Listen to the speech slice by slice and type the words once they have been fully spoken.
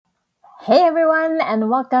Hey everyone,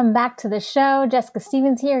 and welcome back to the show. Jessica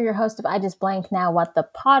Stevens here, your host of I Just Blank Now What the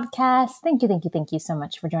podcast. Thank you so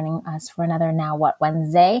much for joining us for another Now What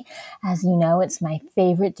Wednesday. As you know, it's my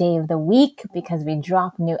favorite day of the week because we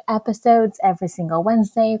drop new episodes every single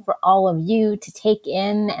Wednesday for all of you to take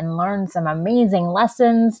in and learn some amazing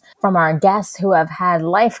lessons from our guests who have had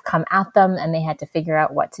life come at them and they had to figure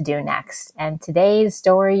out what to do next. And today's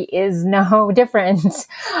story is no different.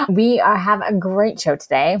 We have a great show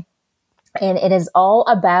today. And it is all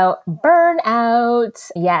about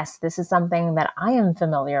burnout. Yes, this is something that I am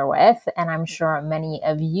familiar with, and I'm sure many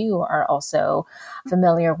of you are also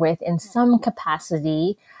familiar with in some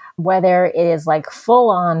capacity, whether it is like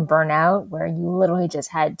full-on burnout, where you literally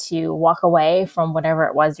just had to walk away from whatever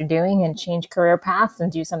it was you're doing and change career paths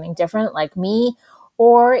and do something different like me,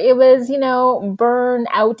 or it was,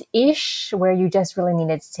 burnout-ish, where you just really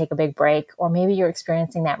needed to take a big break, or maybe you're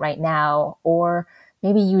experiencing that right now, or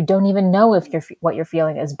maybe you don't even know if what you're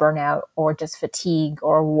feeling is burnout or just fatigue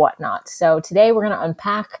or whatnot. So today we're going to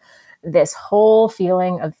unpack this whole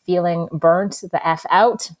feeling of feeling burnt the F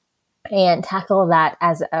out and tackle that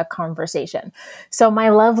as a conversation. So my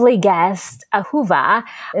lovely guest, Ahuva,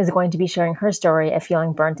 is going to be sharing her story of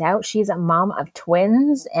feeling burnt out. She's a mom of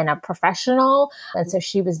twins and a professional, and so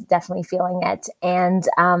she was definitely feeling it. And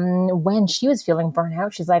when she was feeling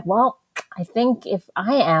burnout, she's like, well, I think if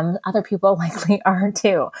I am, other people likely are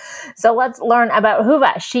too. So let's learn about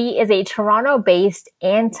Ahuva. She is a Toronto-based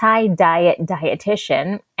anti-diet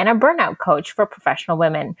dietitian and a burnout coach for professional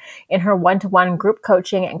women. In her one-to-one group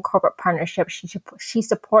coaching and corporate partnerships, she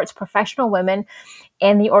supports professional women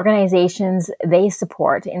and the organizations they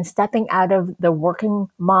support in stepping out of the working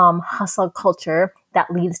mom hustle culture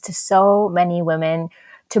that leads to so many women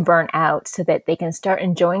to burn out so that they can start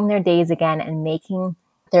enjoying their days again and making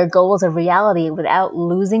their goals a reality without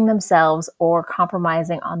losing themselves or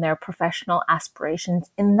compromising on their professional aspirations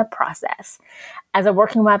in the process. As a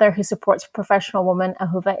working mother who supports professional women,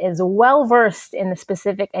 Ahuva is well versed in the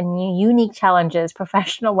specific and unique challenges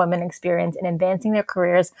professional women experience in advancing their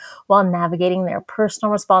careers while navigating their personal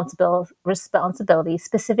responsibility,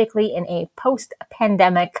 specifically in a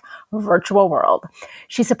post-pandemic virtual world.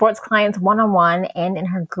 She supports clients one-on-one and in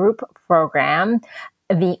her group program,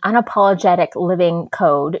 the Unapologetic Living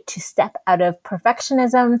Code, to step out of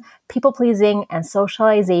perfectionism, people-pleasing, and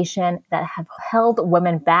socialization that have held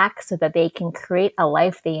women back so that they can create a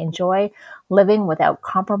life they enjoy, living without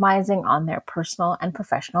compromising on their personal and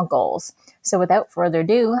professional goals. So without further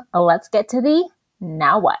ado, let's get to the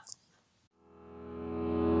now what.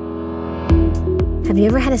 Have you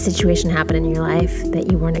ever had a situation happen in your life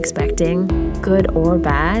that you weren't expecting, good or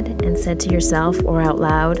bad, and said to yourself or out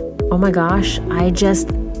loud, oh my gosh, I just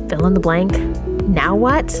fill in the blank. Now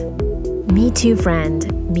what? Me too, friend.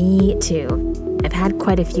 Me too. I've had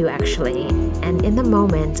quite a few actually, and in the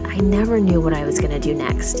moment, I never knew what I was going to do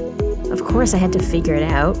next. Of course, I had to figure it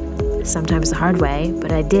out, sometimes the hard way,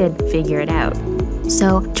 but I did figure it out.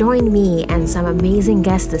 So join me and some amazing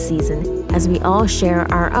guests this season as we all share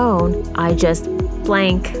our own I just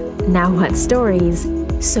blank now what stories,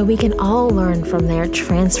 so we can all learn from their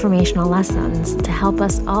transformational lessons to help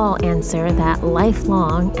us all answer that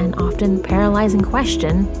lifelong and often paralyzing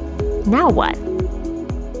question, now what?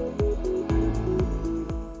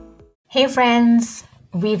 Hey friends,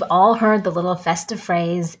 we've all heard the little festive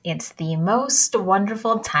phrase, it's the most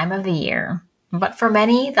wonderful time of the year. But for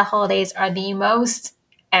many, the holidays are the most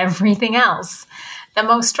everything else. The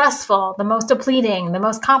most stressful, the most depleting, the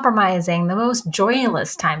most compromising, the most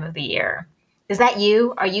joyless time of the year. Is that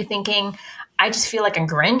you? Are you thinking, I just feel like a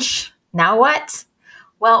Grinch? Now what?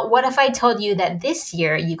 Well, what if I told you that this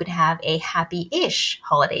year you could have a happy-ish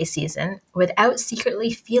holiday season without secretly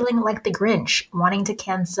feeling like the Grinch, wanting to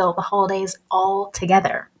cancel the holidays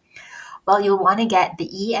altogether? Well, you'll want to get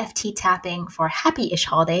the EFT tapping for happy-ish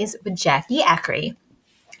holidays with Jackie Ackery.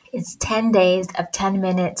 It's 10 days of 10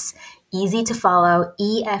 minutes, easy to follow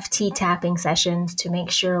EFT tapping sessions to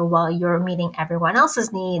make sure while you're meeting everyone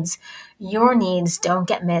else's needs, your needs don't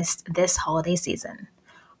get missed this holiday season.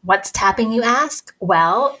 What's tapping, you ask?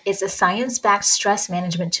 Well, it's a science-backed stress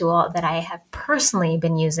management tool that I have personally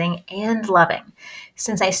been using and loving.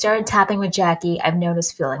 Since I started tapping with Jackie, I've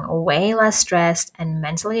noticed feeling way less stressed and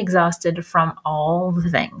mentally exhausted from all the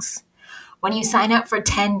things. When you sign up for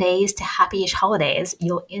 10 days to Happy-ish Holidays,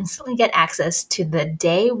 you'll instantly get access to the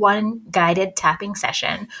day one guided tapping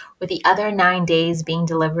session, with the other 9 days being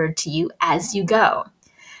delivered to you as you go.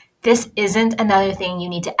 This isn't another thing you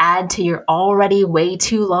need to add to your already way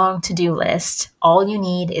too long to-do list. All you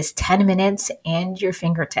need is 10 minutes and your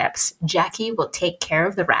fingertips. Jackie will take care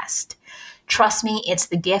of the rest. Trust me, it's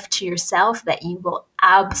the gift to yourself that you will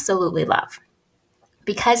absolutely love.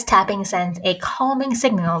 Because tapping sends a calming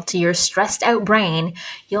signal to your stressed out brain,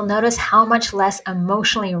 you'll notice how much less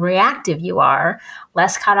emotionally reactive you are,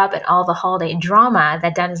 less caught up in all the holiday drama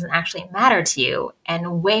that doesn't actually matter to you,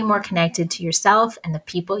 and way more connected to yourself and the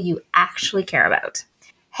people you actually care about.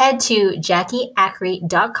 Head to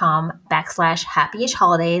JackieAckery.com/happyish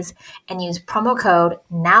holidays and use promo code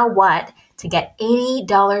NOWWHAT to get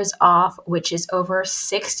 $80 off, which is over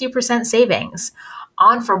 60% savings.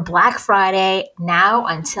 On for Black Friday, now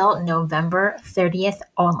until November 30th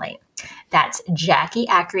only. That's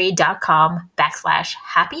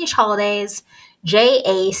JackieAckery.com/happyish holidays,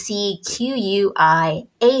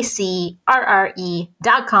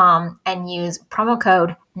 JackieAcrere.com, and use promo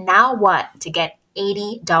code NOWWHAT to get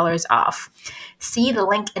 $80 off. See the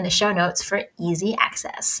link in the show notes for easy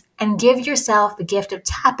access. And give yourself the gift of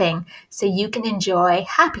tapping so you can enjoy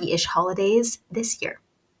happy-ish holidays this year.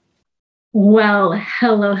 Well,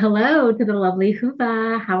 hello to the lovely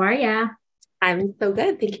Ahuva. How are ya? I'm so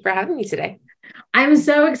good. Thank you for having me today. I'm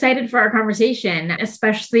so excited for our conversation,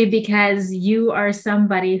 especially because you are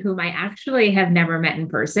somebody whom I actually have never met in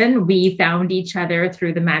person. We found each other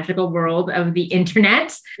through the magical world of the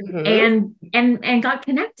internet and got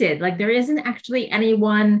connected. Like there isn't actually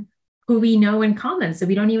anyone who we know in common. So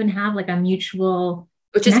we don't even have like a mutual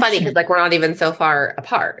Which is funny because like we're not even so far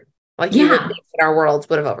apart. Like you would think that our worlds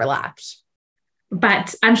would have overlapped.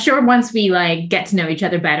 But I'm sure once we like get to know each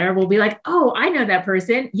other better, we'll be like, oh, I know that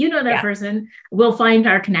person. You know that person. We'll find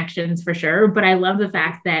our connections for sure. But I love the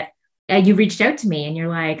fact that you reached out to me and you're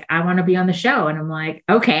like, I want to be on the show. And I'm like,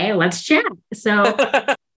 okay, let's chat. So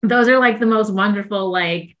those are like the most wonderful,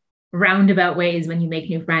 like roundabout ways when you make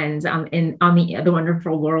new friends on the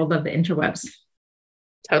wonderful world of the interwebs.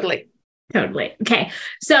 Totally. Okay.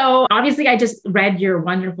 So obviously I just read your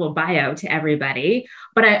wonderful bio to everybody,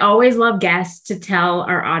 but I always love guests to tell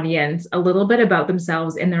our audience a little bit about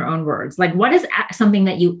themselves in their own words. Like what is something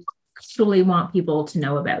that you actually want people to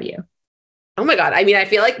know about you? Oh my God. I mean, I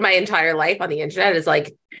feel like my entire life on the internet is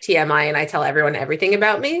like TMI and I tell everyone everything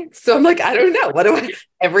about me. So I'm like, I don't know.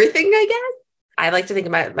 Everything, I guess. I like to think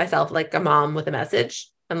about myself like a mom with a message.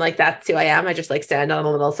 And like, that's who I am. I just like stand on a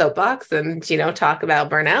little soapbox and, talk about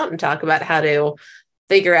burnout and talk about how to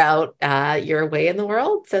figure out your way in the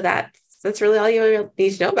world. So that's really all you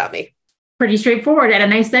need to know about me. Pretty straightforward and a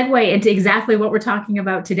nice segue into exactly what we're talking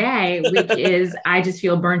about today, which is I just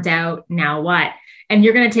feel burnt out. Now what? And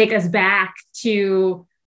you're going to take us back to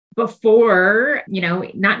before,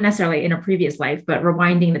 not necessarily in a previous life, but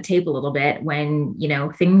rewinding the tape a little bit when,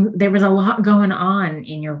 there was a lot going on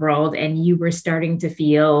in your world and you were starting to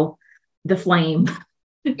feel the flame,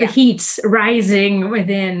 the heat rising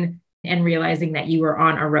within and realizing that you were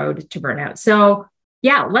on a road to burnout. So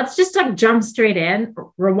let's just jump straight in,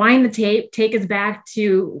 rewind the tape, take us back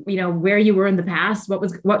to, where you were in the past,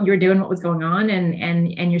 what you were doing, what was going on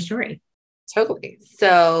and your story. Totally.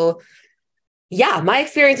 So my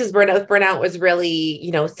experience with burnout was really,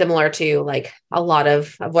 similar to like a lot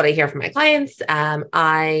of what I hear from my clients.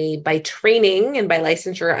 I, by training and by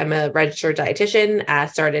licensure, I'm a registered dietitian,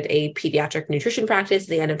 started a pediatric nutrition practice at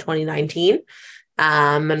the end of 2019.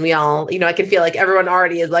 And we all, I can feel like everyone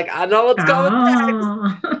already is like, I know what's going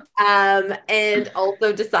next. And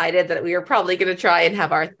also decided that we were probably going to try and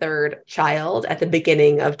have our third child at the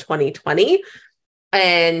beginning of 2020.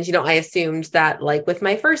 And, I assumed that like with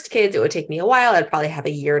my first kids, it would take me a while. I'd probably have a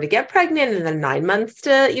year to get pregnant and then 9 months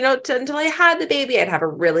until I had the baby. I'd have a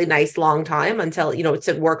really nice long time until,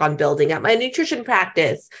 to work on building up my nutrition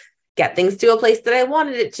practice, get things to a place that I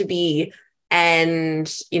wanted it to be. And,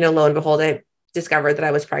 lo and behold, I discovered that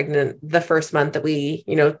I was pregnant the first month that we,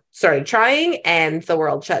 started trying and the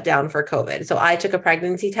world shut down for COVID. So I took a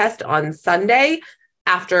pregnancy test on Sunday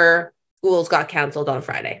after schools got canceled on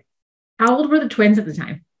Friday. How old were the twins at the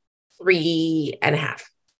time? 3.5.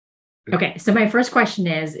 Okay. So my first question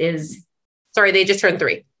is sorry, they just turned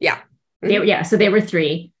 3. Yeah. So they were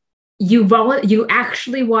 3. You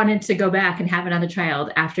actually wanted to go back and have another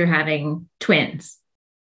child after having twins.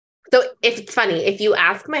 So it's funny, if you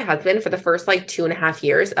ask my husband for the first like 2.5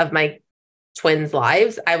 years of my twins'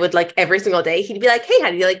 lives, I would like every single day, he'd be like, hey,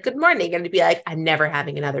 honey, like, good morning. And he'd be like, I'm never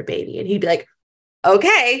having another baby. And he'd be like,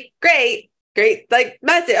 okay, great. Like,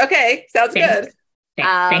 that's it. Okay. Sounds good.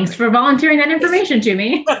 Thanks for volunteering that information to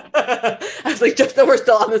me. I was like, just so we're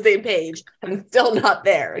still on the same page. I'm still not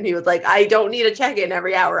there. And he was like, I don't need a check-in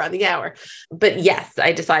every hour on the hour. But yes,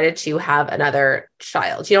 I decided to have another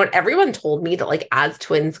child. And everyone told me that like as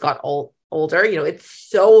twins got older, it's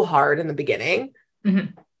so hard in the beginning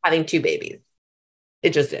having 2 babies. It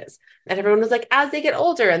just is. And everyone was like, as they get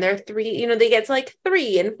older and they're three, they get to like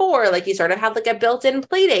 3 and 4, like you sort of have like a built-in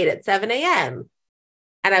play date at 7 a.m.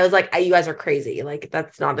 And I was like, you guys are crazy. Like,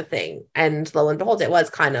 that's not a thing. And lo and behold, it was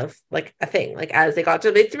kind of like a thing. Like, as they got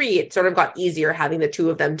to the 3, it sort of got easier having the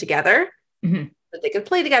two of them together. Mm-hmm. But they could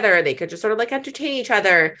play together. They could just sort of like entertain each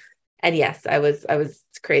other. And yes, I was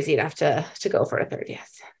crazy enough to go for a third.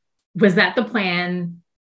 Yes. Was that the plan,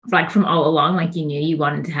 like from all along? Like you knew you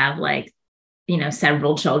wanted to have like,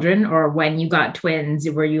 several children, or when you got twins,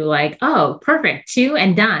 were you like, oh, perfect, 2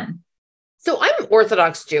 and done? So I'm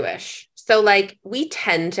Orthodox Jewish. So like we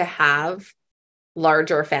tend to have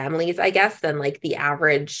larger families, I guess, than like the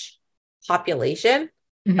average population.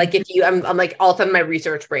 Mm-hmm. Like if you, I'm like, all of a sudden my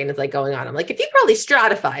research brain is like going on. I'm like, if you probably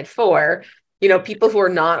stratified for, people who are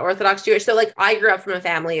not Orthodox Jewish. So like I grew up from a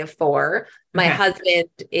family of 4. My husband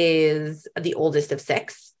is the oldest of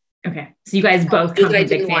 6. Okay. So you guys both come from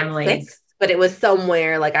big families. 6, but it was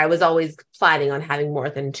somewhere like I was always planning on having more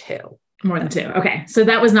than 2. More than 2. Okay. So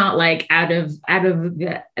that was not like out of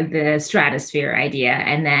the stratosphere idea.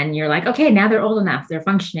 And then you're like, okay, now they're old enough. They're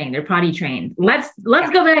functioning. They're potty trained. Let's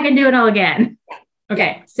go back and do it all again.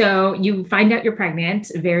 Okay. So you find out you're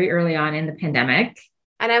pregnant very early on in the pandemic.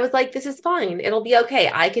 And I was like, this is fine. It'll be okay.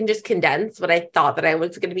 I can just condense what I thought that I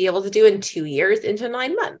was going to be able to do in 2 years into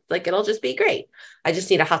 9 months. Like, it'll just be great. I just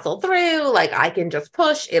need to hustle through. Like, I can just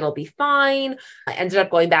push. It'll be fine. I ended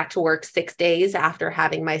up going back to work 6 days after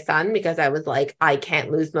having my son because I was like, I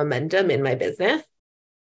can't lose momentum in my business.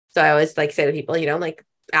 So I always like say to people, like,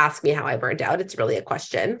 ask me how I burned out. It's really a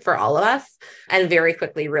question for all of us. And very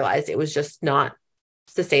quickly realized it was just not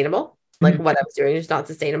sustainable. Like what I was doing was not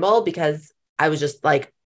sustainable because I was just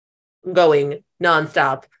like going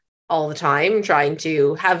nonstop all the time, trying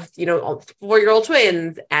to have, 4-year-old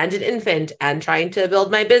twins and an infant and trying to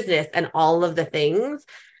build my business and all of the things.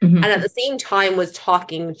 Mm-hmm. And at the same time was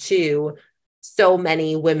talking to so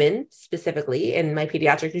many women, specifically in my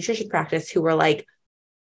pediatric nutrition practice, who were like,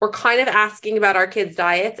 we're kind of asking about our kids'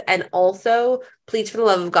 diets. And also, please, for the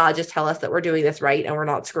love of God, just tell us that we're doing this right and we're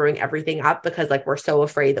not screwing everything up because like, we're so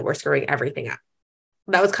afraid that we're screwing everything up.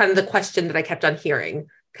 That was kind of the question that I kept on hearing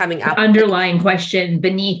coming up. The underlying question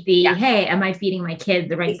beneath the, hey, am I feeding my kid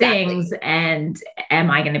the right things? And am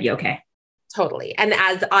I going to be okay? Totally. And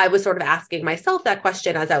as I was sort of asking myself that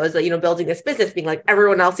question, as I was, building this business, being like,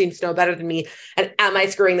 everyone else seems to know better than me. And am I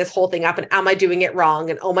screwing this whole thing up? And am I doing it wrong?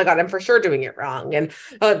 And oh my God, I'm for sure doing it wrong. And,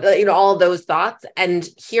 all of those thoughts and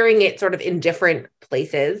hearing it sort of in different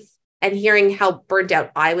places. And hearing how burnt out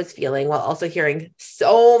I was feeling while also hearing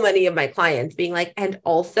so many of my clients being like, and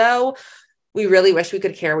also we really wish we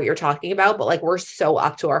could care what you're talking about, but like, we're so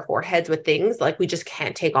up to our foreheads with things, like we just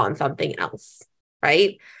can't take on something else.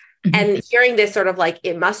 Right. Mm-hmm. And hearing this sort of like,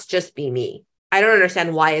 it must just be me. I don't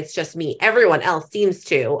understand why it's just me. Everyone else seems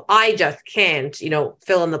to, I just can't,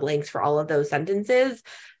 fill in the blanks for all of those sentences.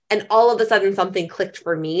 And all of a sudden something clicked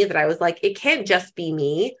for me that I was like, it can't just be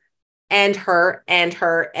me. And her and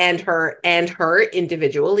her and her and her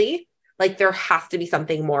individually. Like there has to be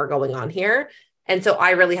something more going on here. And so I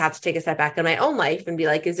really had to take a step back in my own life and be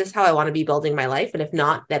like, is this how I want to be building my life? And if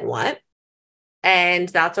not, then what? And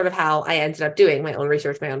that's sort of how I ended up doing my own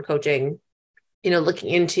research, my own coaching, looking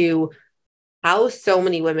into how so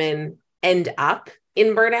many women end up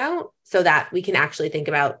in burnout so that we can actually think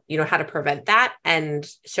about, how to prevent that and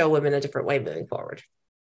show women a different way moving forward.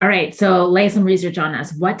 All right. So lay some research on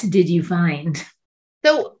us. What did you find?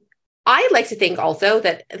 So I like to think also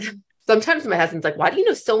that sometimes my husband's like, why do you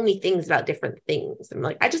know so many things about different things? I'm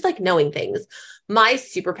like, I just like knowing things. My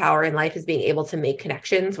superpower in life is being able to make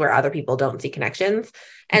connections where other people don't see connections.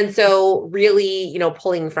 And so really,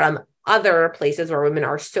 pulling from other places where women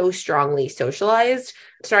are so strongly socialized,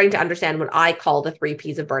 starting to understand what I call the 3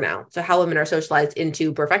 Ps of burnout. So how women are socialized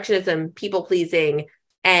into perfectionism, people pleasing,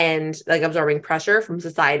 and like absorbing pressure from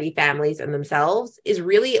society, families, and themselves is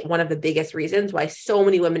really one of the biggest reasons why so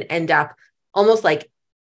many women end up almost like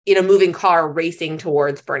in a moving car racing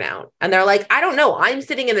towards burnout. And they're like, I don't know, I'm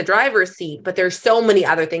sitting in the driver's seat, but there's so many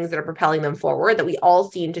other things that are propelling them forward that we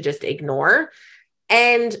all seem to just ignore.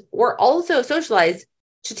 And we're also socialized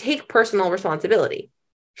to take personal responsibility,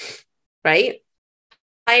 right?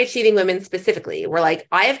 High achieving women specifically, we're like,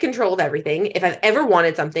 I have control of everything. If I've ever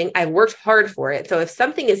wanted something, I've worked hard for it. So if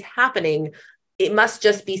something is happening, it must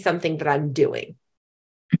just be something that I'm doing.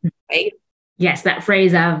 Right? Yes. That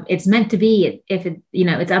phrase of it's meant to be, if it,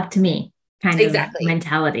 it's up to me kind of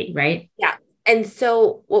mentality, right? Yeah. And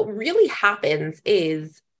so what really happens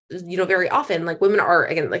is, very often like women are,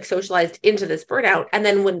 again, like socialized into this burnout. And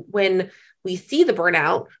then when we see the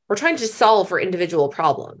burnout, we're trying to solve for individual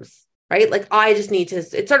problems. right? Like, I just need to,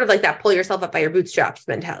 it's sort of like that pull yourself up by your bootstraps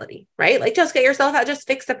mentality, right? Like, just get yourself out, just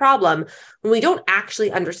fix the problem, when we don't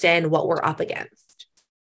actually understand what we're up against,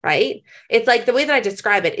 right? It's like, the way that I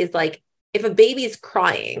describe it is like, if a baby is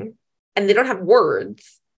crying and they don't have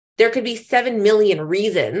words, there could be 7 million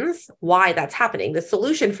reasons why that's happening. The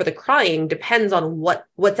solution for the crying depends on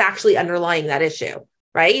what's actually underlying that issue,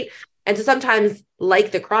 right? And so sometimes,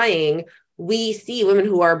 like the crying, we see women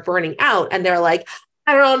who are burning out and they're like,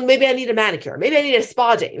 I don't know, maybe I need a manicure. Maybe I need a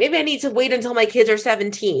spa day. Maybe I need to wait until my kids are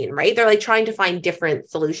 17, right? They're like trying to find different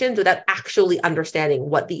solutions without actually understanding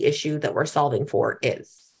what the issue that we're solving for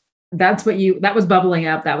is. That was bubbling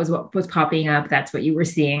up. That was what was popping up. That's what you were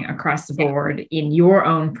seeing across the board in your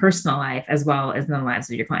own personal life, as well as in the lives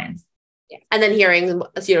of your clients. Yeah. And then hearing,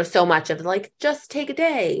 so much of like, just take a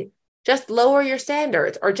day, just lower your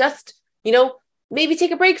standards, or just, maybe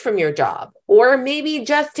take a break from your job, or maybe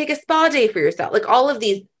just take a spa day for yourself. Like, all of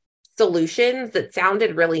these solutions that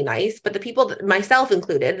sounded really nice, but the people that, myself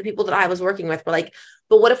included, the people that I was working with were like,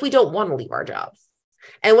 but what if we don't want to leave our jobs?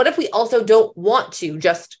 And what if we also don't want to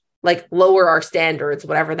just like lower our standards,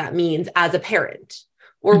 whatever that means, as a parent?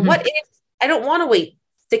 Or what if I don't want to wait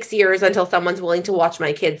 6 years until someone's willing to watch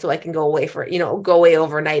my kids so I can go away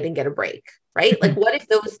overnight and get a break, right? Like, what if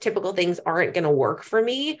those typical things aren't going to work for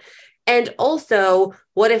me? And also,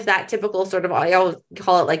 what if that typical sort of, I always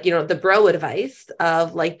call it like, the bro advice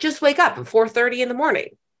of like, just wake up at 4:30 in the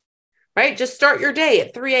morning, right? Just start your day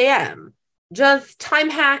at 3 a.m. Just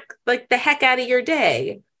time hack like the heck out of your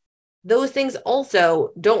day. Those things also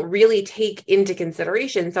don't really take into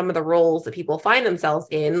consideration some of the roles that people find themselves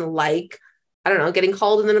in, like, I don't know, getting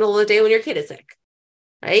called in the middle of the day when your kid is sick,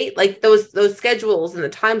 right? Like, those schedules and the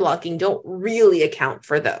time blocking don't really account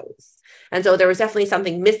for those. And so there was definitely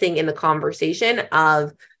something missing in the conversation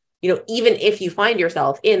of, even if you find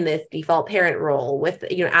yourself in this default parent role with,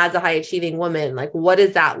 as a high achieving woman, like, what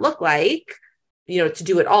does that look like, to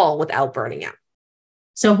do it all without burning out?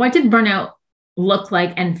 So what did burnout look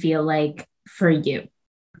like and feel like for you?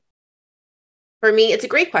 For me, it's a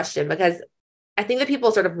great question, because I think that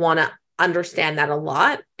people sort of want to understand that a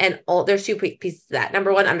lot. And there's two pieces to that.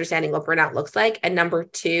 Number one, understanding what burnout looks like. And number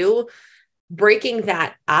two, breaking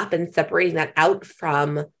that up and separating that out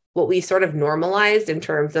from what we sort of normalized in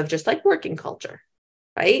terms of just like working culture,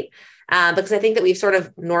 right? Because I think that we've sort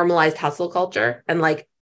of normalized hustle culture and like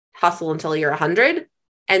hustle until you're 100.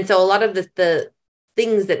 And so a lot of the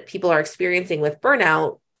things that people are experiencing with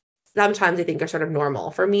burnout, sometimes I think are sort of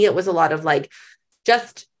normal. For me, it was a lot of like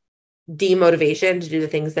just demotivation to do the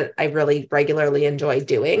things that I really regularly enjoy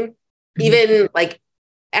doing. Even like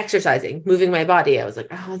exercising, moving my body. I was like,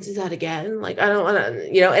 oh, let's do that again. Like, I don't want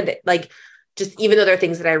to, and like, just even though there are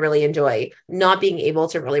things that I really enjoy, not being able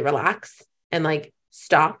to really relax and like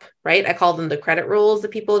stop, right? I call them the credit rules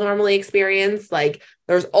that people normally experience. Like,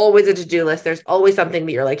 there's always a to-do list. There's always something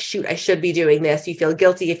that you're like, shoot, I should be doing this. You feel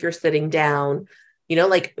guilty if you're sitting down,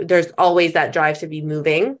 like there's always that drive to be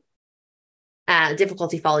moving.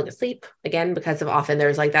 Difficulty falling asleep, again, because of often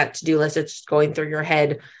there's like that to-do list that's just going through your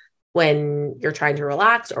head when you're trying to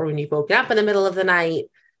relax or when you've woken up in the middle of the night,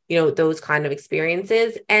 those kind of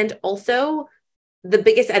experiences. And also the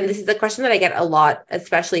biggest, and this is a question that I get a lot,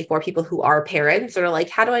 especially for people who are parents, or like,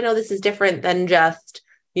 how do I know this is different than just,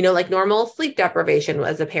 like normal sleep deprivation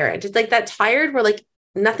as a parent? It's like that tired where like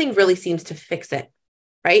nothing really seems to fix it,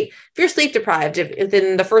 right? If you're sleep deprived, if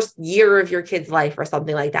within the first year of your kid's life or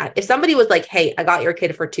something like that, if somebody was like, hey, I got your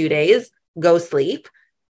kid for 2 days, go sleep,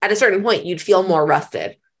 at a certain point, you'd feel more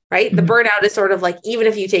rested, right? The burnout is sort of like, even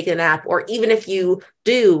if you take a nap, or even if you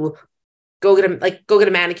do go get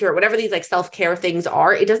a manicure, or whatever these like self-care things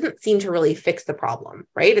are, it doesn't seem to really fix the problem,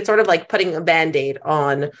 right? It's sort of like putting a Band-Aid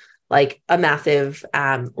on like a massive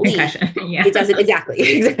leak. Yeah. It doesn't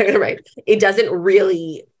exactly right. It doesn't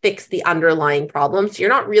really fix the underlying problem. So you're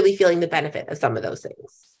not really feeling the benefit of some of those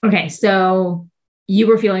things. Okay. So you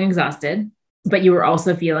were feeling exhausted, but you were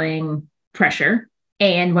also feeling pressure.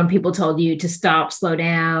 And when people told you to stop, slow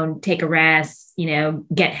down, take a rest,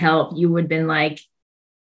 get help, you would have been like,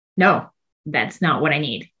 no, that's not what I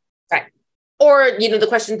need. Right. Or, the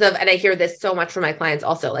questions of, and I hear this so much from my clients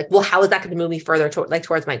also, like, well, how is that going to move me further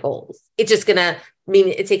towards my goals? It's just going to mean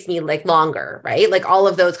it takes me like longer, right? Like all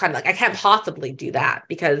of those kind of like, I can't possibly do that,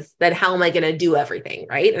 because then how am I going to do everything?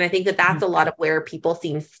 Right. And I think that that's a lot of where people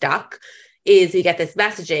seem stuck, is you get this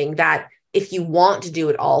messaging that if you want to do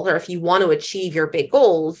it all, or if you want to achieve your big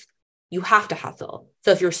goals, you have to hustle.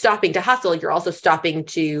 So if you're stopping to hustle, you're also stopping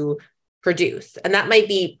to produce. And that might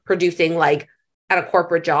be producing like at a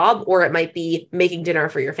corporate job, or it might be making dinner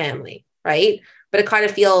for your family, right? But it kind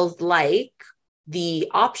of feels like the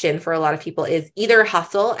option for a lot of people is either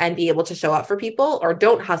hustle and be able to show up for people, or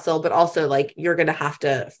don't hustle, but also like you're going to have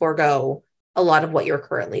to forego a lot of what you're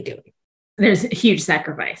currently doing. There's a huge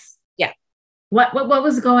sacrifice. Yeah. What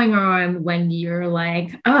was going on when you're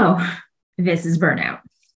like, oh, this is burnout?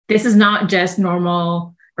 This is not just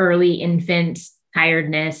normal early infant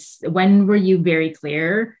tiredness. When were you very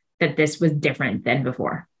clear that this was different than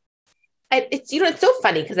before? It's, it's so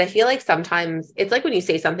funny because I feel like sometimes it's like when you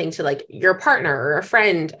say something to like your partner or a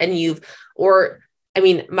friend and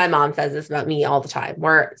my mom says this about me all the time,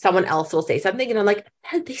 where someone else will say something and I'm like,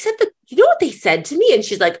 they said that, you know what they said to me? And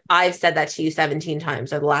she's like, I've said that to you 17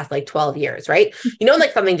 times over the last like 12 years, right?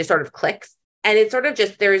 Like something just sort of clicks. And it's sort of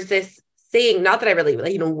just, there's this saying, not that I really,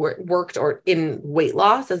 worked or in weight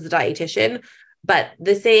loss as a dietitian, but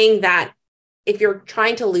the saying that if you're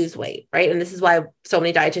trying to lose weight, right? And this is why so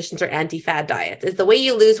many dietitians are anti-fad diets, is the way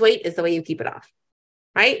you lose weight is the way you keep it off,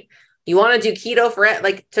 right? You want to do keto for it,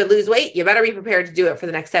 like to lose weight, you better be prepared to do it for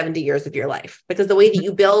the next 70 years of your life, because the way that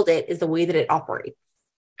you build it is the way that it operates,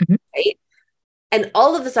 right? And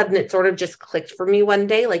all of a sudden it sort of just clicked for me one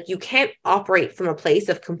day. Like you can't operate from a place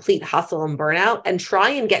of complete hustle and burnout and try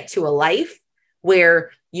and get to a life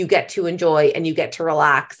where you get to enjoy and you get to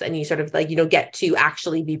relax and you sort of get to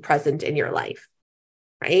actually be present in your life.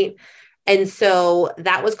 Right. And so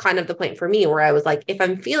that was kind of the point for me where I was like, if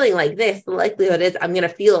I'm feeling like this, the likelihood is I'm going to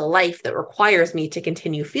feel a life that requires me to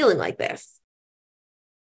continue feeling like this.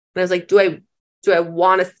 And I was like, do I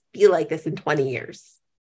want to feel like this in 20 years?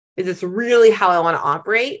 Is this really how I want to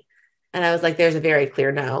operate? And I was like, there's a very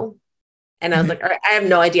clear no. And I was like, all right, I have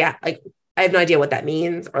no idea. I have no idea what that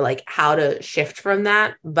means or like how to shift from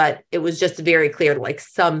that, but it was just very clear like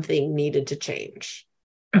something needed to change.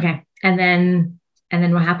 Okay. And then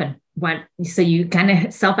what happened? So you kind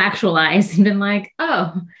of self-actualized and been like,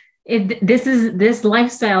 oh, this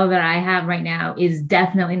lifestyle that I have right now is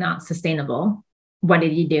definitely not sustainable. What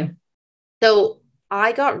did you do? So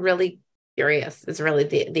I got really curious is really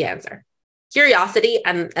the answer. Curiosity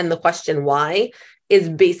and the question why is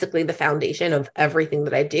basically the foundation of everything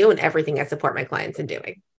that I do and everything I support my clients in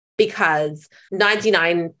doing. Because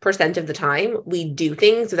 99% of the time we do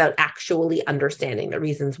things without actually understanding the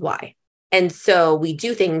reasons why. And so we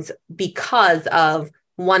do things because of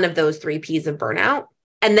one of those 3 P's of burnout.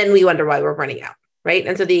 And then we wonder why we're burning out. Right.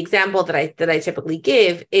 And so the example that I typically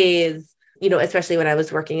give is, especially when I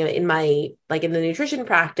was working in my, like in the nutrition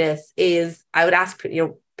practice, is I would ask,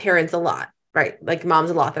 parents a lot, right? Like moms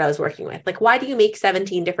a lot that I was working with, like, why do you make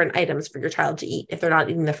 17 different items for your child to eat if they're not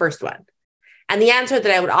eating the first one? And the answer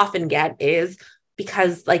that I would often get is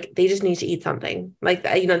because like, they just need to eat something like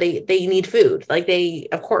that. They need food. Like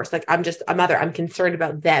of course, like I'm just a mother, I'm concerned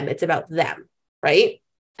about them. It's about them. Right.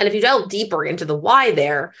 And if you delve deeper into the why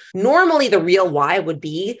there, normally the real why would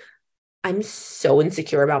be, I'm so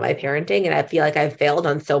insecure about my parenting and I feel like I've failed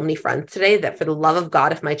on so many fronts today that for the love of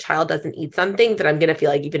God, if my child doesn't eat something, that I'm going to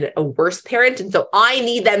feel like even a worse parent. And so I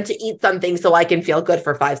need them to eat something so I can feel good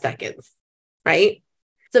for 5 seconds, right?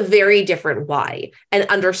 It's a very different why. And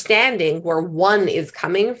understanding where one is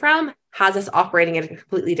coming from has us operating in a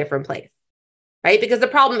completely different place, right? Because the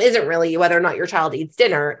problem isn't really whether or not your child eats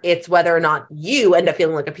dinner. It's whether or not you end up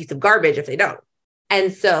feeling like a piece of garbage if they don't.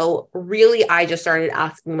 And so really, I just started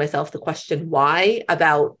asking myself the question why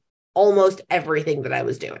about almost everything that I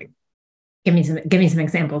was doing. Give me some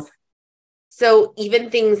examples. So even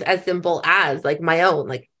things as simple as like my own,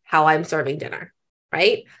 like how I'm serving dinner,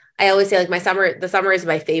 right? I always say like the summer is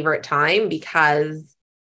my favorite time because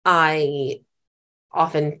I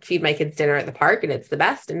often feed my kids dinner at the park and it's the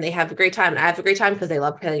best and they have a great time. And I have a great time because they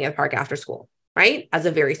love playing at the park after school, right? As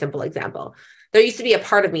a very simple example. There used to be a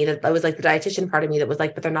part of me that was like the dietitian part of me that was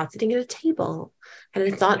like, but they're not sitting at a table and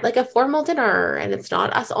it's not like a formal dinner and it's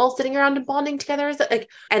not us all sitting around and bonding together.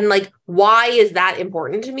 Why is that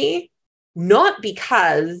important to me? Not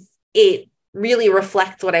because it really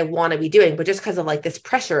reflects what I want to be doing, but just because of like this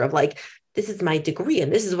pressure of like, this is my degree and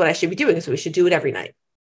this is what I should be doing. So we should do it every night.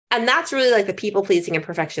 And that's really like the people pleasing and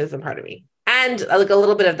perfectionism part of me. And like a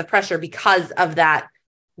little bit of the pressure because of that,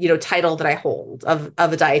 title that I hold of a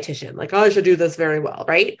dietitian, like, oh, I should do this very well.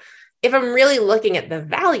 Right. If I'm really looking at the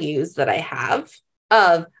values that I have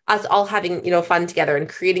of us all having, fun together and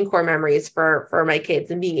creating core memories for my kids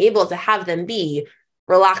and being able to have them be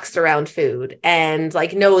relaxed around food and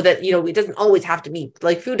like, know that, it doesn't always have to be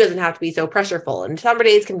like food doesn't have to be so pressureful and summer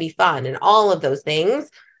days can be fun and all of those things.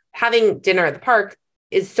 Having dinner at the park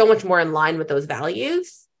is so much more in line with those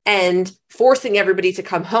values. And forcing everybody to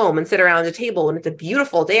come home and sit around a table when it's a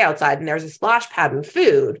beautiful day outside and there's a splash pad and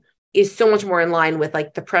food is so much more in line with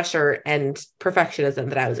like the pressure and perfectionism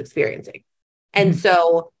that I was experiencing. And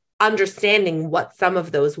so understanding what some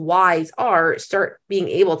of those whys are, start being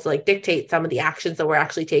able to like dictate some of the actions that we're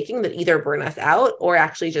actually taking that either burn us out or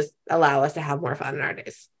actually just allow us to have more fun in our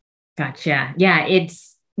days. Gotcha. Yeah,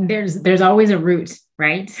 there's always a root,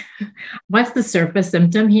 right? What's the surface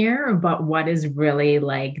symptom here, but what is really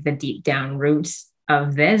like the deep down root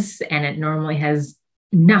of this? And it normally has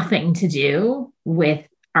nothing to do with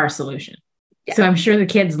our solution. Yeah. So I'm sure the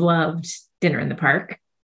kids loved dinner in the park.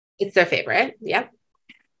 It's their favorite. Yep.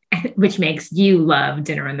 Which makes you love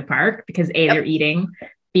dinner in the park because A, they're eating,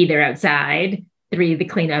 B, they're outside, 3, the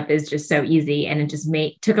cleanup is just so easy. And it just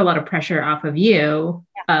took a lot of pressure off of you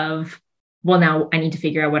of, well, now I need to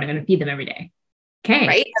figure out what I'm going to feed them every day. Okay.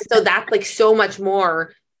 Right. And so that's like so much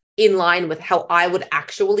more in line with how I would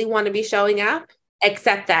actually want to be showing up,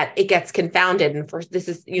 except that it gets confounded. And this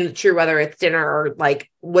is, true, whether it's dinner or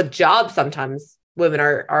like what job sometimes women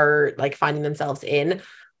are like finding themselves in,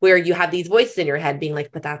 where you have these voices in your head being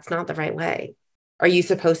like, but that's not the right way. Are you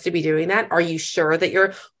supposed to be doing that? Are you sure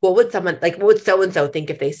that what would so-and-so think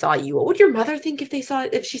if they saw you? What would your mother think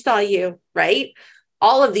if she saw you? Right.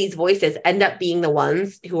 All of these voices end up being the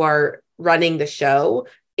ones who are running the show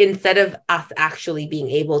instead of us actually being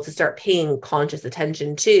able to start paying conscious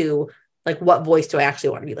attention to like, what voice do I actually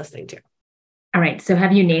want to be listening to? All right. So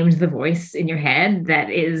have you named the voice in your head that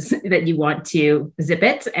you want to zip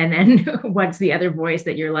it? And then what's the other voice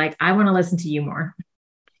that you're like, I want to listen to you more?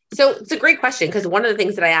 So it's a great question, because one of the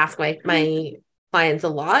things that I ask my clients a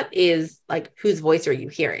lot is like, whose voice are you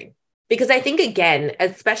hearing? Because I think, again,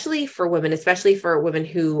 especially for women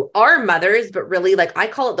who are mothers, but really like I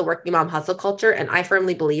call it the working mom hustle culture. And I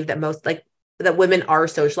firmly believe that that women are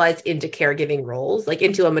socialized into caregiving roles, like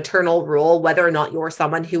into a maternal role, whether or not you're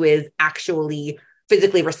someone who is actually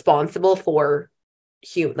physically responsible for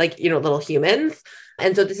little humans.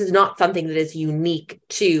 And so this is not something that is unique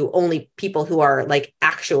to only people who are like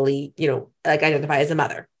actually, like identify as a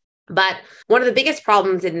mother. But one of the biggest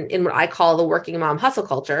problems in what I call the working mom hustle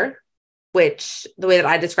culture, which the way that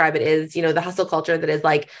I describe it is, the hustle culture that is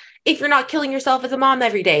like, if you're not killing yourself as a mom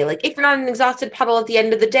every day, like if you're not an exhausted puddle at the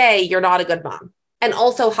end of the day, you're not a good mom. And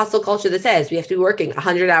also hustle culture that says we have to be working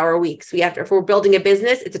 100-hour weeks. If we're building a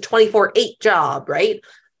business, it's a 24/8 job, right?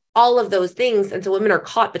 All of those things. And so women are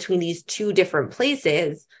caught between these two different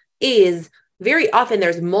places. Is very often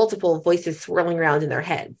there's multiple voices swirling around in their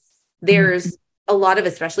heads. There's a lot of,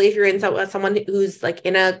 especially if you're in someone who's like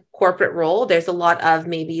in a corporate role, there's a lot of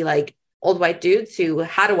maybe like old white dudes who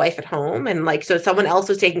had a wife at home. And like, so someone else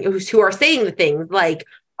who are saying the things like,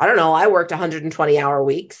 I don't know, I worked 120-hour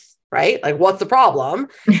weeks, right? Like, what's the problem?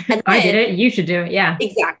 And I did it. You should do it. Yeah,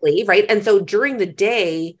 exactly. Right. And so during the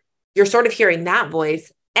day, you're sort of hearing that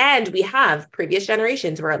voice. And we have previous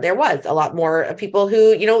generations where there was a lot more people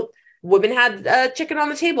who, women had chicken on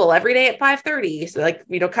the table every day at 5:30. So like,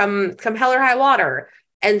 come hell or high water.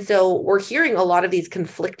 And so we're hearing a lot of these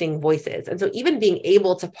conflicting voices. And so even being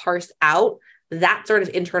able to parse out that sort of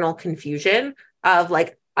internal confusion of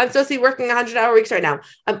like, I'm supposed to be working 100-hour weeks right now.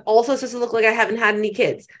 I'm also supposed to look like I haven't had any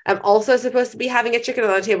kids. I'm also supposed to be having a chicken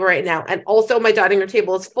on the table right now. And also my dining room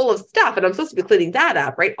table is full of stuff and I'm supposed to be cleaning that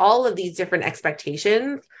up, right? All of these different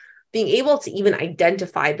expectations, being able to even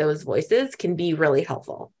identify those voices can be really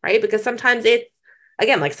helpful, right? Because sometimes it's,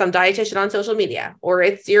 again, like some dietitian on social media, or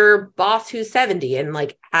it's your boss who's 70 and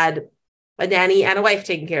like had a nanny and a wife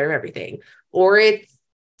taking care of everything, or it's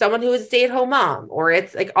someone who is a stay-at-home mom, or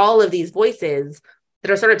it's like all of these voices that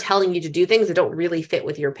are sort of telling you to do things that don't really fit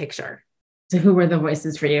with your picture. So who were the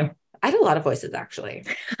voices for you? I had a lot of voices actually.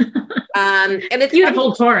 And it's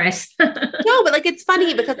beautiful Taurus. No, but like, it's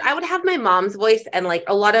funny because I would have my mom's voice and like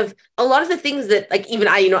a lot of the things that like, even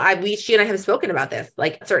she and I have spoken about this,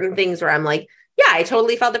 like certain things where I'm like, yeah, I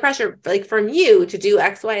totally felt the pressure like from you to do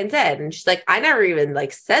X, Y, and Z. And she's like, I never even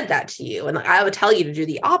like said that to you. And like, I would tell you to do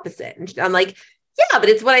the opposite. And I'm like, yeah, but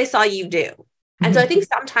it's what I saw you do. And so I think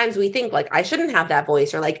sometimes we think like, I shouldn't have that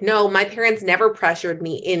voice, or like, no, my parents never pressured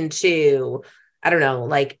me into, I don't know,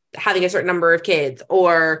 like having a certain number of kids,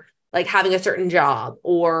 or like having a certain job,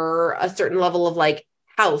 or a certain level of like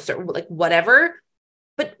house, or like whatever.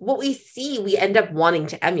 But what we see, we end up wanting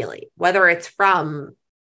to emulate, whether it's from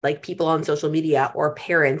like people on social media or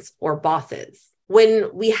parents or bosses, when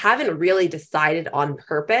we haven't really decided on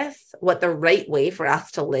purpose what the right way for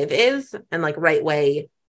us to live is, and like right way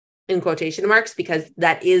in quotation marks, because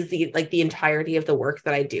that is the entirety of the work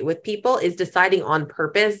that I do with people, is deciding on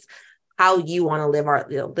purpose how you want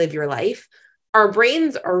to live your life. Our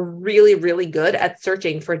brains are really, really good at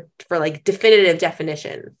searching for like definitive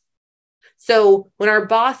definitions. So when our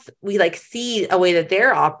boss, we like see a way that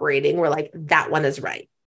they're operating, we're like, that one is right.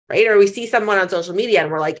 Right. Or we see someone on social media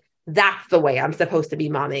and we're like, that's the way I'm supposed to be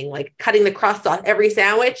momming. Like cutting the crust off every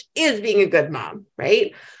sandwich is being a good mom,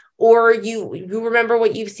 right? Or you remember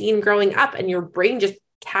what you've seen growing up and your brain just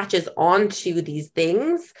catches on to these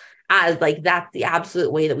things as like, that's the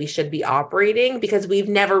absolute way that we should be operating because we've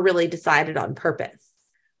never really decided on purpose,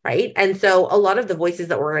 right? And so a lot of the voices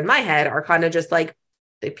that were in my head are kind of just like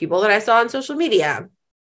the people that I saw on social media.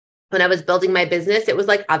 When I was building my business, it was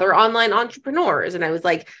like other online entrepreneurs. And I was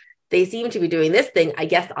like, they seem to be doing this thing. I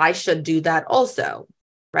guess I should do that also,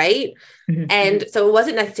 right? Mm-hmm. And so it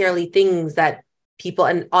wasn't necessarily things that people,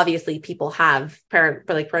 and obviously people have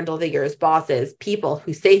parental figures, bosses, people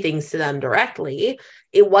who say things to them directly.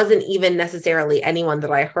 It wasn't even necessarily anyone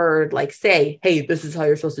that I heard like say, hey, this is how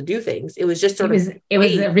you're supposed to do things. It was just sort of, it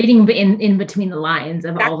was reading in between the lines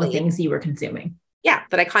of exactly. all the things you were consuming. Yeah.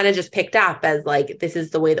 That I kind of just picked up as like, this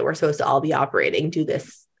is the way that we're supposed to all be operating. Do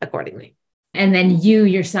this accordingly. And then you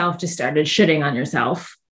yourself just started shitting on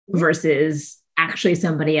yourself versus actually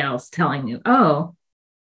somebody else telling you, oh,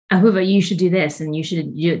 Ahuva, you should do this and you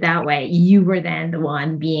should do it that way. You were then the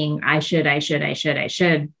one being, I should,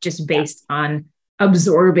 just based on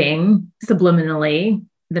absorbing subliminally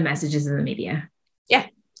the messages in the media. Yeah,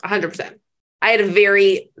 100%. I had a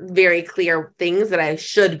very, very clear things that I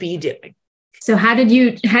should be doing. So how did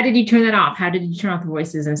you turn that off? How did you turn off the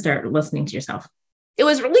voices and start listening to yourself? It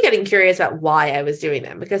was really getting curious about why I was doing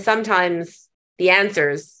them, because sometimes the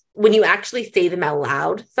answers, when you actually say them out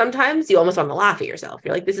loud, sometimes you almost want to laugh at yourself.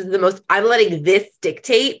 You're like, this is the most, I'm letting this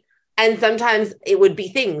dictate. And sometimes it would be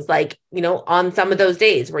things like, on some of those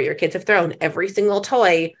days where your kids have thrown every single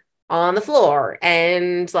toy on the floor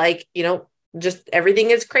and like, just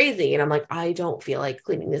everything is crazy. And I'm like, I don't feel like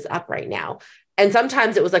cleaning this up right now. And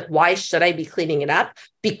sometimes it was like, why should I be cleaning it up?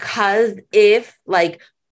 Because if like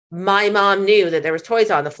my mom knew that there was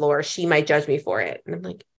toys on the floor, she might judge me for it. And I'm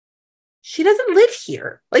like, she doesn't live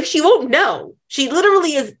here. Like she won't know. She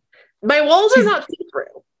literally is, my walls are not see-through.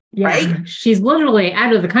 Yeah, right? She's literally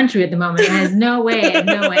out of the country at the moment and has no way of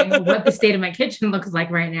knowing what the state of my kitchen looks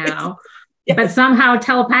like right now. Yes. But somehow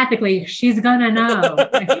telepathically, she's gonna know.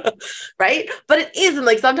 Right? But it isn't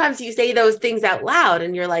like sometimes you say those things out loud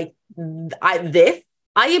and you're like, I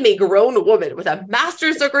am a grown woman with a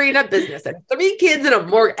master's degree in a business and 3 kids and a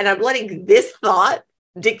mortgage, and I'm letting this thought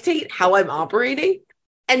dictate how I'm operating.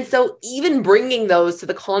 And so even bringing those to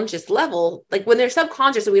the conscious level, like when they're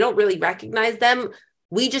subconscious and we don't really recognize them,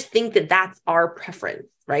 we just think that that's our preference,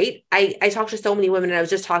 right? I talk to so many women, and I was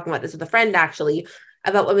just talking about this with a friend actually,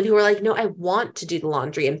 about women who are like, no, I want to do the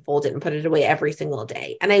laundry and fold it and put it away every single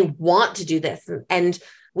day. And I want to do this. And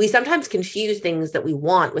we sometimes confuse things that we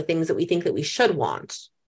want with things that we think that we should want.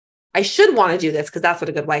 I should want to do this because that's what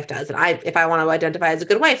a good wife does. And if I want to identify as a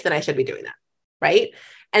good wife, then I should be doing that, right?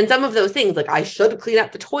 And some of those things, like I should clean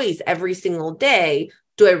up the toys every single day.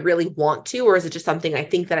 Do I really want to, or is it just something I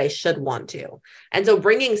think that I should want to? And so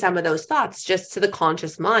bringing some of those thoughts just to the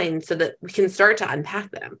conscious mind so that we can start to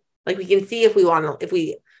unpack them. Like we can see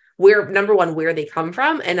number one, where they come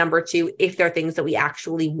from. And number 2, if they're things that we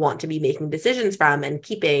actually want to be making decisions from and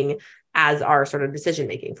keeping as our sort of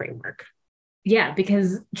decision-making framework. Yeah,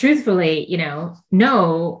 because truthfully,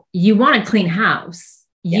 no, you want a clean house.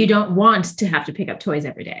 You don't want to have to pick up toys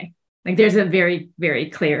every day. Like there's a very,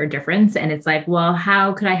 very clear difference. And it's like, well,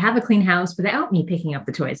 how could I have a clean house without me picking up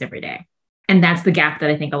the toys every day? And that's the gap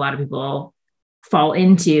that I think a lot of people fall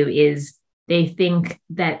into, is they think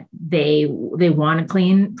that they want to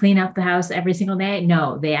clean up the house every single day.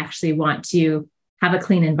 No, they actually want to have a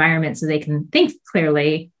clean environment so they can think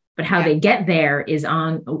clearly, but how they get there is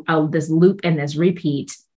on this loop and this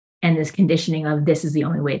repeat and this conditioning of this is the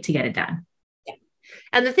only way to get it done. Yeah.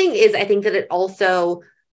 And the thing is, I think that it also,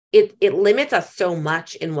 it limits us so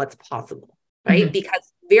much in what's possible, right? Mm-hmm.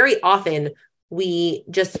 Because very often we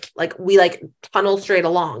just we tunnel straight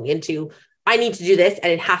along into, I need to do this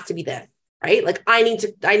and it has to be this, right? Like I need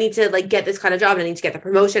to like get this kind of job and I need to get the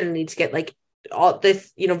promotion and I need to get like all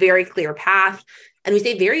this, very clear path. And we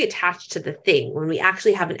stay very attached to the thing when we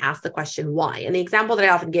actually haven't asked the question why. And the example that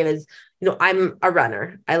I often give is, I'm a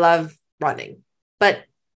runner. I love running. But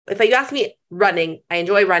if you ask me running, I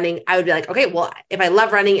enjoy running, I would be like, okay, well, if I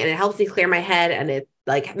love running and it helps me clear my head and it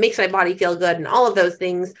like makes my body feel good and all of those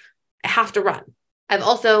things, I have to run. I've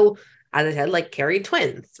also, as I said, carried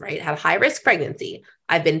twins, right? Had a high risk pregnancy.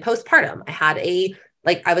 I've been postpartum.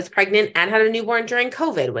 I was pregnant and had a newborn during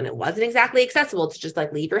COVID when it wasn't exactly accessible to just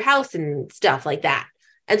leave your house and stuff like that.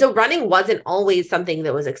 And so running wasn't always something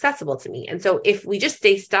that was accessible to me. And so if we just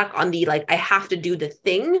stay stuck on the, I have to do the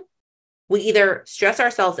thing, we either stress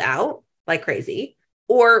ourselves out like crazy,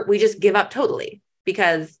 or we just give up totally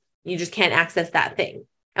because you just can't access that thing.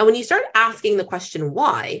 And when you start asking the question,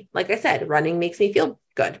 why, like I said, running makes me feel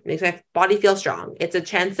good, makes my body feel strong. It's a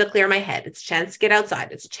chance to clear my head. It's a chance to get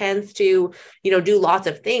outside. It's a chance to, do lots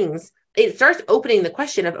of things. It starts opening the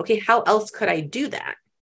question of, okay, how else could I do that?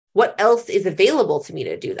 What else is available to me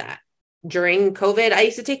to do that? During COVID, I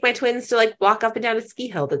used to take my twins to like walk up and down a ski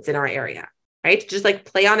hill that's in our area, right? Just like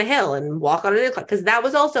play on a hill and walk on an incline, because that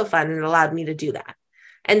was also fun and it allowed me to do that.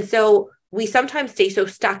 And so we sometimes stay so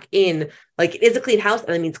stuck in like, it is a clean house,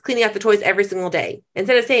 and that means cleaning out the toys every single day,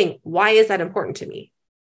 instead of saying, why is that important to me?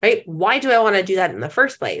 Right? Why do I want to do that in the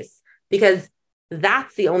first place? Because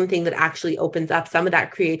that's the only thing that actually opens up some of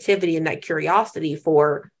that creativity and that curiosity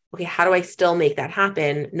for, okay, how do I still make that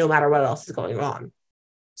happen no matter what else is going on?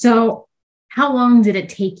 So how long did it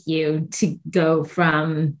take you to go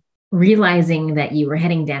from realizing that you were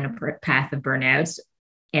heading down a path of burnout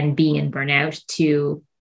and being in burnout to,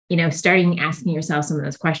 starting asking yourself some of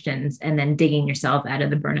those questions and then digging yourself out of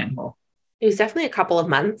the burnout hole? It was definitely a couple of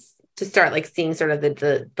months to start like seeing sort of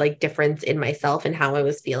the like difference in myself and how I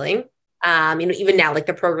was feeling. Even now, like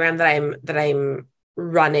the program that I'm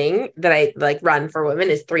running, that I like run for women,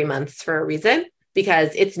 is 3 months for a reason, because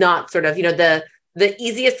it's not sort of, the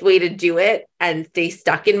easiest way to do it and stay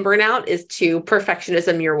stuck in burnout is to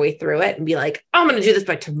perfectionism your way through it and be like, I'm going to do this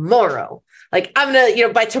by tomorrow. Like I'm going to,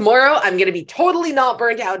 by tomorrow, I'm going to be totally not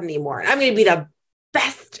burnt out anymore. I'm going to be the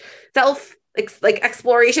best self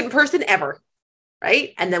exploration person ever.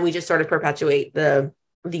 Right. And then we just sort of perpetuate the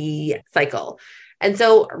cycle. And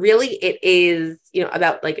so really it is,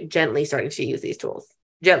 about like gently starting to use these tools,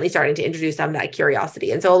 gently starting to introduce some of that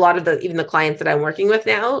curiosity. And so a lot of even the clients that I'm working with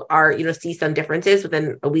now are, see some differences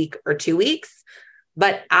within a week or 2 weeks.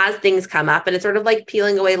 But as things come up, and it's sort of like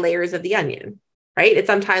peeling away layers of the onion, right? It's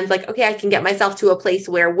sometimes like, okay, I can get myself to a place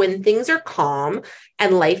where when things are calm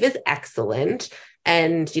and life is excellent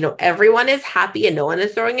and, everyone is happy and no one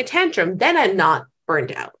is throwing a tantrum, then I'm not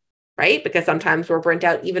burnt out, right? Because sometimes we're burnt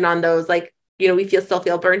out even on those, like, we still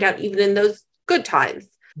feel burnt out even in those good times.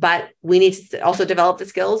 But we need to also develop the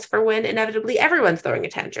skills for when inevitably everyone's throwing a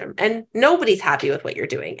tantrum and nobody's happy with what you're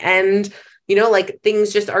doing. And, like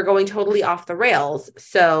things just are going totally off the rails.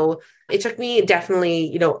 So it took me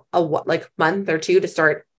definitely, a month or two to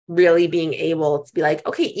start really being able to be like,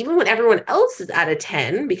 okay, even when everyone else is at a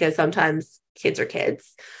 10, because sometimes kids are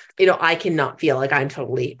kids, I cannot feel like I'm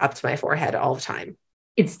totally up to my forehead all the time.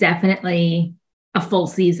 It's definitely a full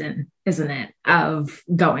season, isn't it, of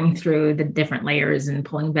going through the different layers and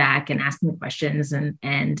pulling back and asking the questions.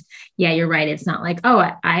 And yeah, you're right. It's not like,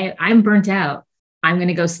 oh, I'm burnt out, I'm going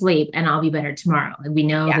to go sleep and I'll be better tomorrow. Like we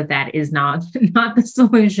know that is not the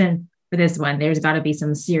solution for this one. There's got to be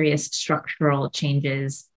some serious structural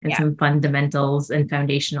changes and some fundamentals and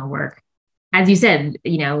foundational work. As you said,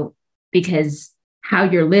 because how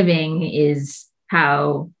you're living is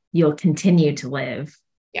how you'll continue to live.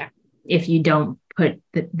 Yeah. If you don't put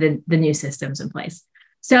the new systems in place.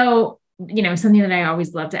 So, something that I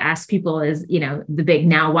always love to ask people is, the big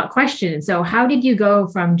now what question. So how did you go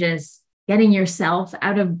from just getting yourself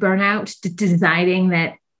out of burnout to deciding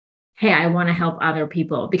that, hey, I want to help other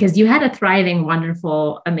people? Because you had a thriving,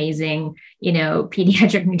 wonderful, amazing,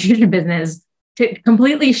 pediatric nutrition business, to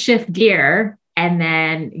completely shift gear and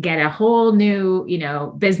then get a whole new,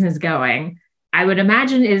 business going, I would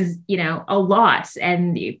imagine is, a lot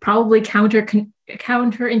and probably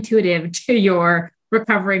counterintuitive to your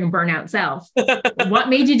recovering burnout self. What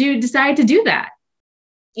made you decide to do that?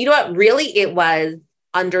 You know what? Really, it was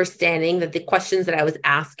understanding that the questions that I was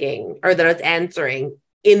asking or that I was answering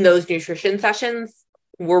in those nutrition sessions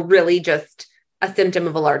were really just a symptom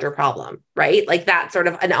of a larger problem, right? Like that sort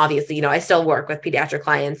of, and obviously, I still work with pediatric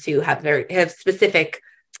clients who have specific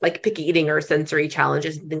like picky eating or sensory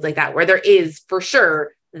challenges and things like that, where there is for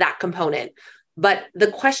sure that component. But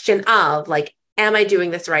the question of like, am I doing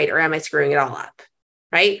this right? Or am I screwing it all up?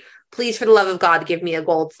 Right? Please, for the love of God, give me a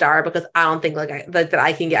gold star, because I don't think that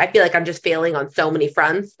I can get, I feel like I'm just failing on so many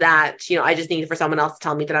fronts that, I just need for someone else to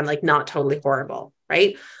tell me that I'm like not totally horrible.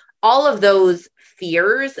 Right? All of those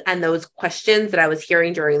fears and those questions that I was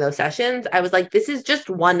hearing during those sessions, I was like, this is just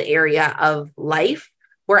one area of life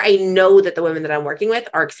where I know that the women that I'm working with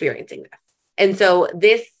are experiencing this. And so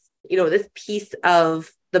this, this piece of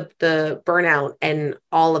the burnout and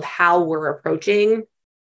all of how we're approaching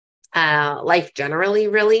life generally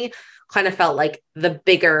really kind of felt like the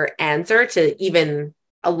bigger answer to even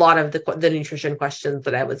a lot of the nutrition questions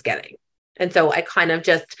that I was getting. And so I kind of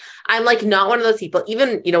I'm like not one of those people,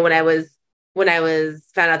 even, when I was when I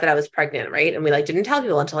found out that I was pregnant, right? And we like didn't tell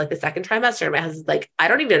people until like the second trimester. And my husband's like, I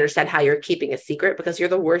don't even understand how you're keeping a secret because you're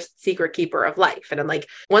the worst secret keeper of life. And I'm like,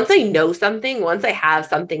 once I know something, once I have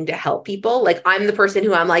something to help people, like I'm the person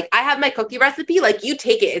who I'm like, I have my cookie recipe, like you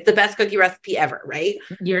take it. It's the best cookie recipe ever, right?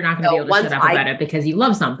 You're not going to be able to shut up about it because you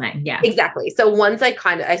love something. Yeah, exactly. So once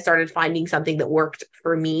I started finding something that worked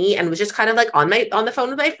for me and was just kind of like on the phone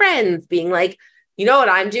with my friends being like, you know what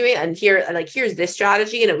I'm doing? And here's this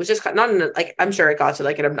strategy. And it was just not in like, I'm sure it got to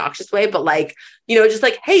like an obnoxious way, but like, just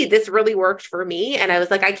like, hey, this really worked for me. And I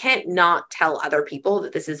was like, I can't not tell other people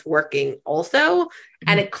that this is working also.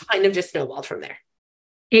 And it kind of just snowballed from there.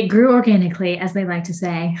 It grew organically, as they like to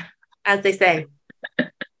say. As they say.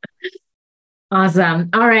 Awesome.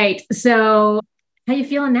 All right. So how you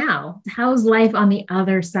feeling now? How's life on the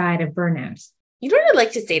other side of burnout? You know what I'd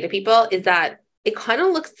like to say to people is that it kind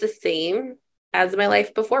of looks the same as my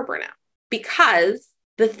life before burnout, because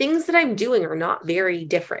the things that I'm doing are not very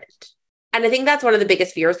different. And I think that's one of the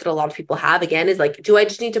biggest fears that a lot of people have, again, is like, do I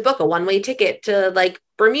just need to book a one-way ticket to like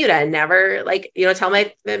Bermuda and never like, tell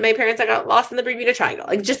my parents I got lost in the Bermuda Triangle?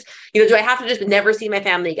 Like just, do I have to just never see my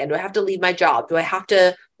family again? Do I have to leave my job? Do I have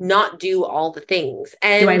to not do all the things?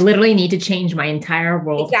 And do I literally need to change my entire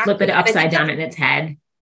world, exactly, flip it upside down in its head,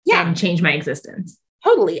 and change my existence?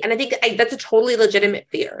 Totally. And I think that's a totally legitimate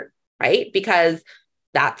fear, right? Because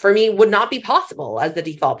that for me would not be possible as the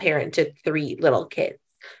default parent to 3 little kids.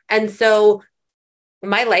 And so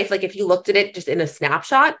my life, like if you looked at it just in a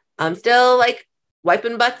snapshot, I'm still like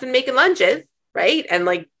wiping butts and making lunches, right? And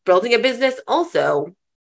like building a business also.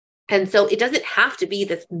 And so it doesn't have to be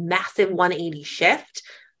this massive 180 shift.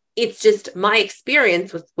 It's just my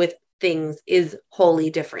experience with things is wholly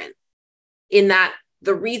different in that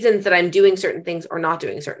the reasons that I'm doing certain things or not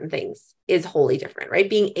doing certain things is wholly different, right?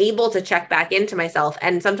 Being able to check back into myself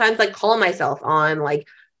and sometimes like call myself on like,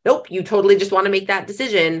 nope, you totally just want to make that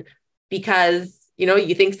decision because,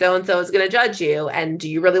 you think so-and-so is going to judge you. And do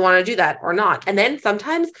you really want to do that or not? And then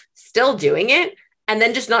sometimes still doing it and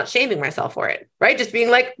then just not shaming myself for it, right? Just being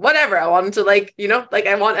like, whatever, I wanted to like, like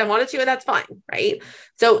I wanted to, and that's fine, right?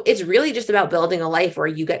 So it's really just about building a life where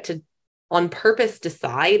you get to on purpose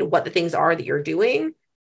decide what the things are that you're doing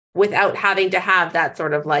without having to have that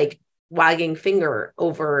sort of like wagging finger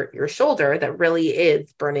over your shoulder that really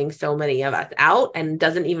is burning so many of us out and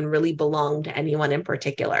doesn't even really belong to anyone in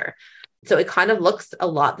particular. So it kind of looks a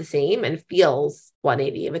lot the same and feels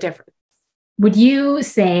 180 of a difference. Would you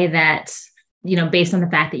say that, based on the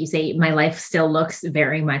fact that you say my life still looks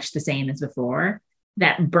very much the same as before,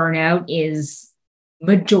 that burnout is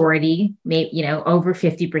majority, maybe, over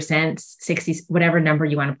 50%, 60, whatever number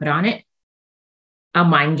you want to put on it, a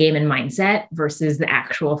mind game and mindset versus the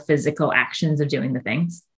actual physical actions of doing the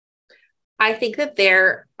things? I think that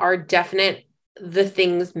there are the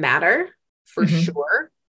things matter for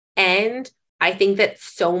sure. And I think that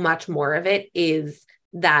so much more of it is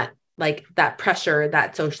that like that pressure,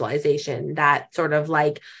 that socialization, that sort of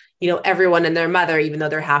like, everyone and their mother, even though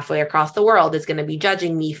they're halfway across the world, is going to be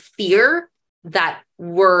judging me, fear that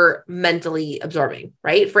we're mentally absorbing,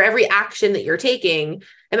 right? For every action that you're taking,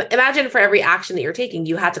 imagine for every action that you're taking,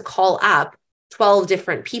 you had to call up 12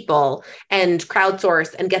 different people and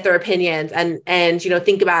crowdsource and get their opinions and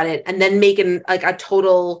think about it and then make a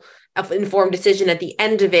total informed decision at the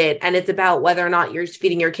end of it. And it's about whether or not you're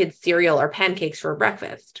feeding your kids cereal or pancakes for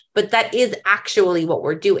breakfast. But that is actually what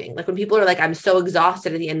we're doing. Like when people are like, I'm so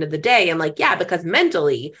exhausted at the end of the day, I'm like, yeah, because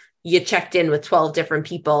mentally you checked in with 12 different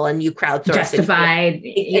people and you crowdsourced justified and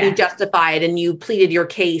you justified and you pleaded your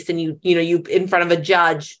case and you in front of a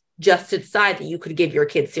judge just to decide that you could give your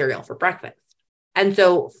kids cereal for breakfast. And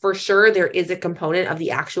so for sure, there is a component of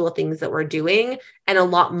the actual things that we're doing. And a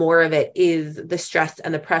lot more of it is the stress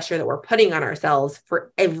and the pressure that we're putting on ourselves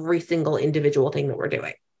for every single individual thing that we're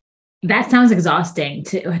doing. That sounds exhausting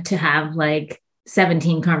to have like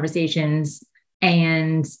 17 conversations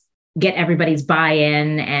and get everybody's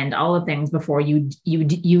buy-in and all the things before you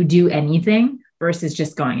do anything versus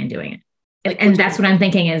just going and doing it. And that's what I'm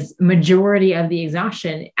thinking is majority of the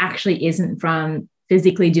exhaustion actually isn't from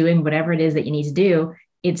physically doing whatever it is that you need to do.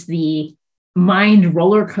 It's the mind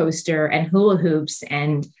roller coaster and hula hoops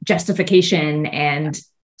and justification and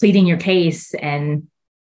pleading your case and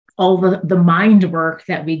all the mind work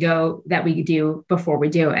that we do before we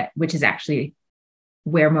do it, which is actually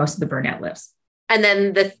where most of the burnout lives. And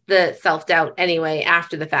then the self-doubt anyway,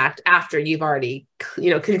 after the fact, after you've already,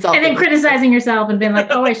 consulted. And then criticizing yourself and being like,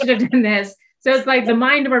 oh, I should have done this. So it's like the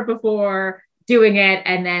mind work before doing it.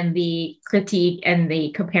 And then the critique and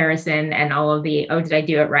the comparison and all of the, oh, did I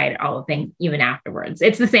do it right? All of things, even afterwards.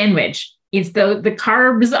 It's the sandwich. It's the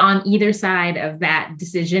carbs on either side of that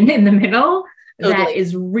decision in the middle that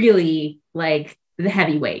is really like the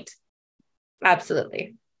heavyweight.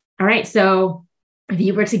 Absolutely. All right. So if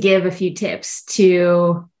you were to give a few tips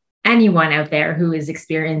to anyone out there who is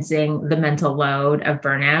experiencing the mental load of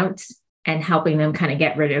burnout and helping them kind of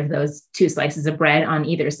get rid of those two slices of bread on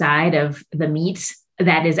either side of the meat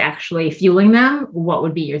that is actually fueling them, what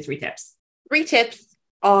would be your 3 tips? 3 tips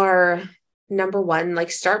are, number 1,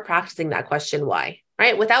 like start practicing that question, why,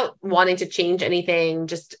 right? Without wanting to change anything,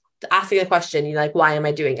 just asking a question, you're like, why am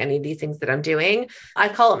I doing any of these things that I'm doing? I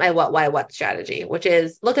call it my what, why, what strategy, which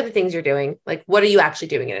is look at the things you're doing. Like, what are you actually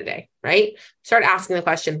doing in a day, right? Start asking the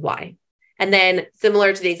question, why? And then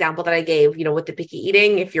similar to the example that I gave, with the picky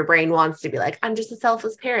eating, if your brain wants to be like, I'm just a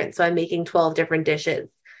selfless parent, so I'm making 12 different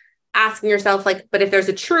dishes, asking yourself like, but if there's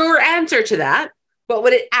a truer answer to that, what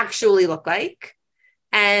would it actually look like?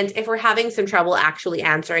 And if we're having some trouble actually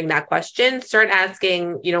answering that question, start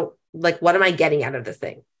asking, like, what am I getting out of this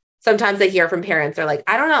thing? Sometimes I hear from parents, they're like,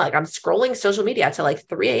 I don't know, like I'm scrolling social media till like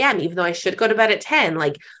 3 a.m., even though I should go to bed at 10.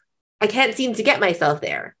 Like I can't seem to get myself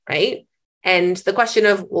there. Right. And the question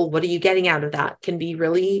of, well, what are you getting out of that can be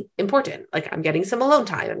really important. Like I'm getting some alone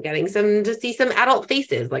time. I'm getting to see some adult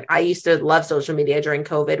faces. Like I used to love social media during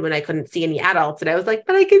COVID when I couldn't see any adults. And I was like,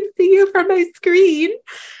 but I can see you from my screen.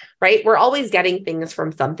 Right. We're always getting things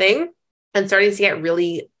from something and starting to get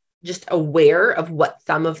really just aware of what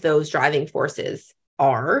some of those driving forces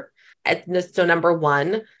are. And so number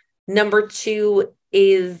 1. Number 2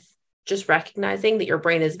 is just recognizing that your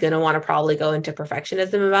brain is going to want to probably go into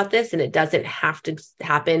perfectionism about this, and it doesn't have to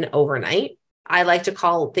happen overnight. I like to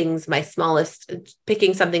call things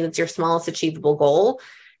picking something that's your smallest achievable goal.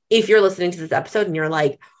 If you're listening to this episode and you're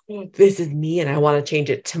like, this is me and I want to change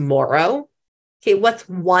it tomorrow. Okay, what's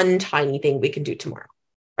one tiny thing we can do tomorrow,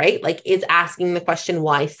 right? Like is asking the question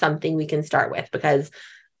why something we can start with, because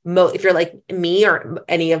if you're like me or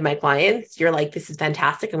any of my clients, you're like, this is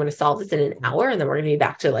fantastic. I'm going to solve this in an hour and then we're going to be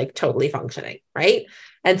back to like totally functioning. Right.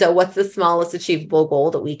 And so what's the smallest achievable goal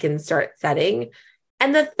that we can start setting?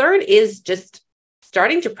 And the third is just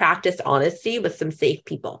starting to practice honesty with some safe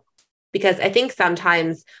people, because I think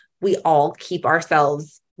sometimes we all keep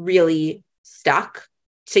ourselves really stuck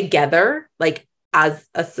together, like as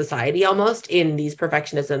a society almost in these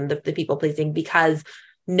perfectionism, the people pleasing, because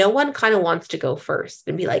no one kind of wants to go first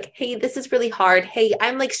and be like, hey, this is really hard. Hey,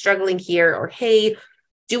 I'm like struggling here. Or, hey,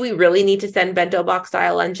 do we really need to send bento box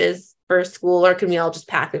style lunches for school? Or can we all just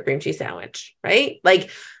pack a cream cheese sandwich? Right?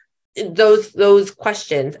 Like those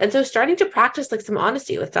questions. And so starting to practice like some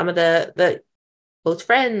honesty with some of the close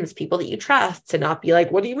friends, people that you trust, to not be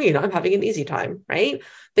like, what do you mean? I'm having an easy time. Right?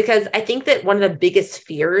 Because I think that one of the biggest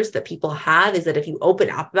fears that people have is that if you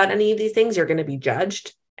open up about any of these things, you're going to be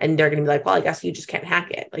judged. And they're going to be like, well, I guess you just can't hack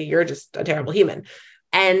it. Like you're just a terrible human.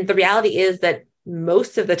 And the reality is that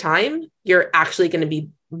most of the time you're actually going to be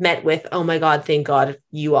met with, oh my God, thank God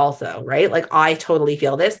you also, right? Like I totally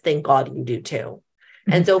feel this. Thank God you do too.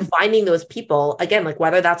 And so finding those people, again, like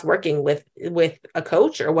whether that's working with a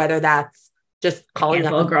coach or whether that's just calling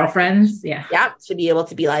up girlfriends. Yeah. Yeah. To be able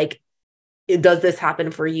to be like, does this happen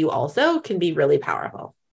for you also, can be really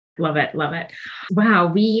powerful. Love it. Love it. Wow.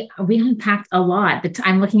 We unpacked a lot.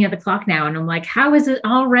 I'm looking at the clock now and I'm like, how is it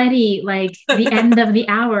already like the end of the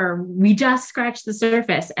hour? We just scratched the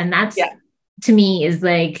surface. And that's to me is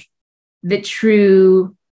like the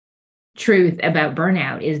true truth about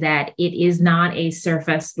burnout, is that it is not a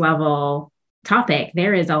surface level topic.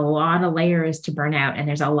 There is a lot of layers to burnout and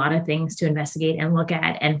there's a lot of things to investigate and look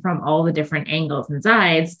at, and from all the different angles and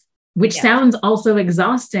sides, which sounds also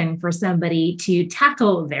exhausting for somebody to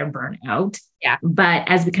tackle their burnout. Yeah. But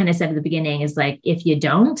as we kind of said at the beginning, is like, if you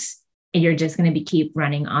don't, you're just going to keep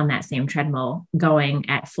running on that same treadmill, going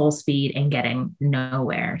at full speed and getting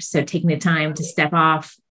nowhere. So taking the time to step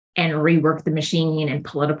off and rework the machine and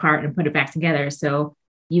pull it apart and put it back together so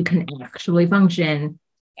you can actually function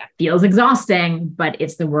feels exhausting, but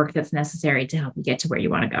it's the work that's necessary to help you get to where you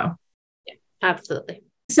want to go. Yeah, absolutely.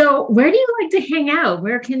 So where do you like to hang out?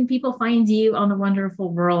 Where can people find you on the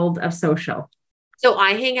wonderful world of social? So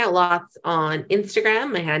I hang out lots on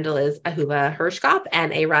Instagram. My handle is Ahuva Hershkop,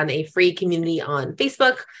 and I run a free community on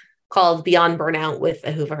Facebook called Beyond Burnout with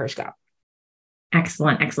Ahuva Hershkop.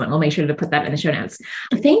 Excellent. Excellent. We'll make sure to put that in the show notes.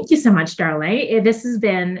 Thank you so much, Darla. This has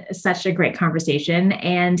been such a great conversation.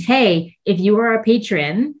 And hey, if you are a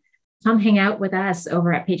patron, come hang out with us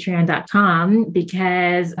over at patreon.com,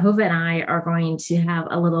 because Ahuva and I are going to have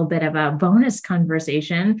a little bit of a bonus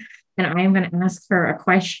conversation. And I am going to ask her a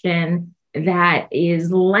question that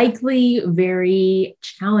is likely very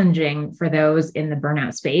challenging for those in the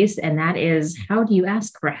burnout space. And that is, how do you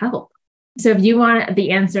ask for help? So if you want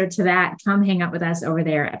the answer to that, come hang out with us over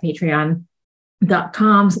there at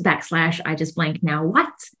patreon.com/I just blank now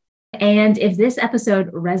what. And if this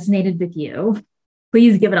episode resonated with you,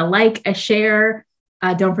 please give it a like, a share.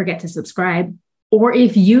 Don't forget to subscribe. Or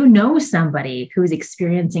if you know somebody who's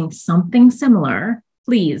experiencing something similar,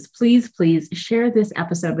 please, please, please share this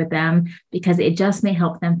episode with them, because it just may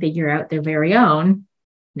help them figure out their very own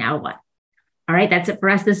now what. All right, that's it for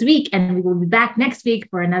us this week. And we will be back next week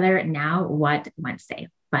for another Now What Wednesday.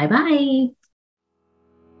 Bye-bye.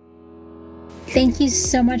 Thank you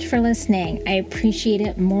so much for listening. I appreciate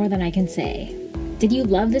it more than I can say. Did you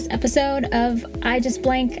love this episode of I Just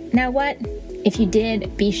Blank Now What? If you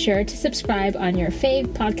did, be sure to subscribe on your fave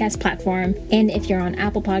podcast platform. And if you're on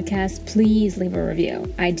Apple Podcasts, please leave a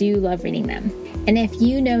review. I do love reading them. And if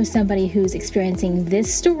you know somebody who's experiencing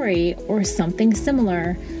this story or something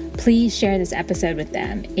similar, please share this episode with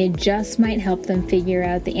them. It just might help them figure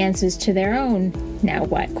out the answers to their own now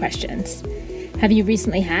what questions. Have you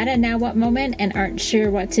recently had a now what moment and aren't sure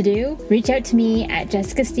what to do? Reach out to me at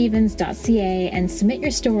jessicastevens.ca and submit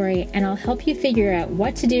your story, and I'll help you figure out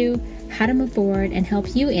what to do, how to move forward, and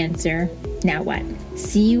help you answer now what.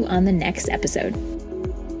 See you on the next episode.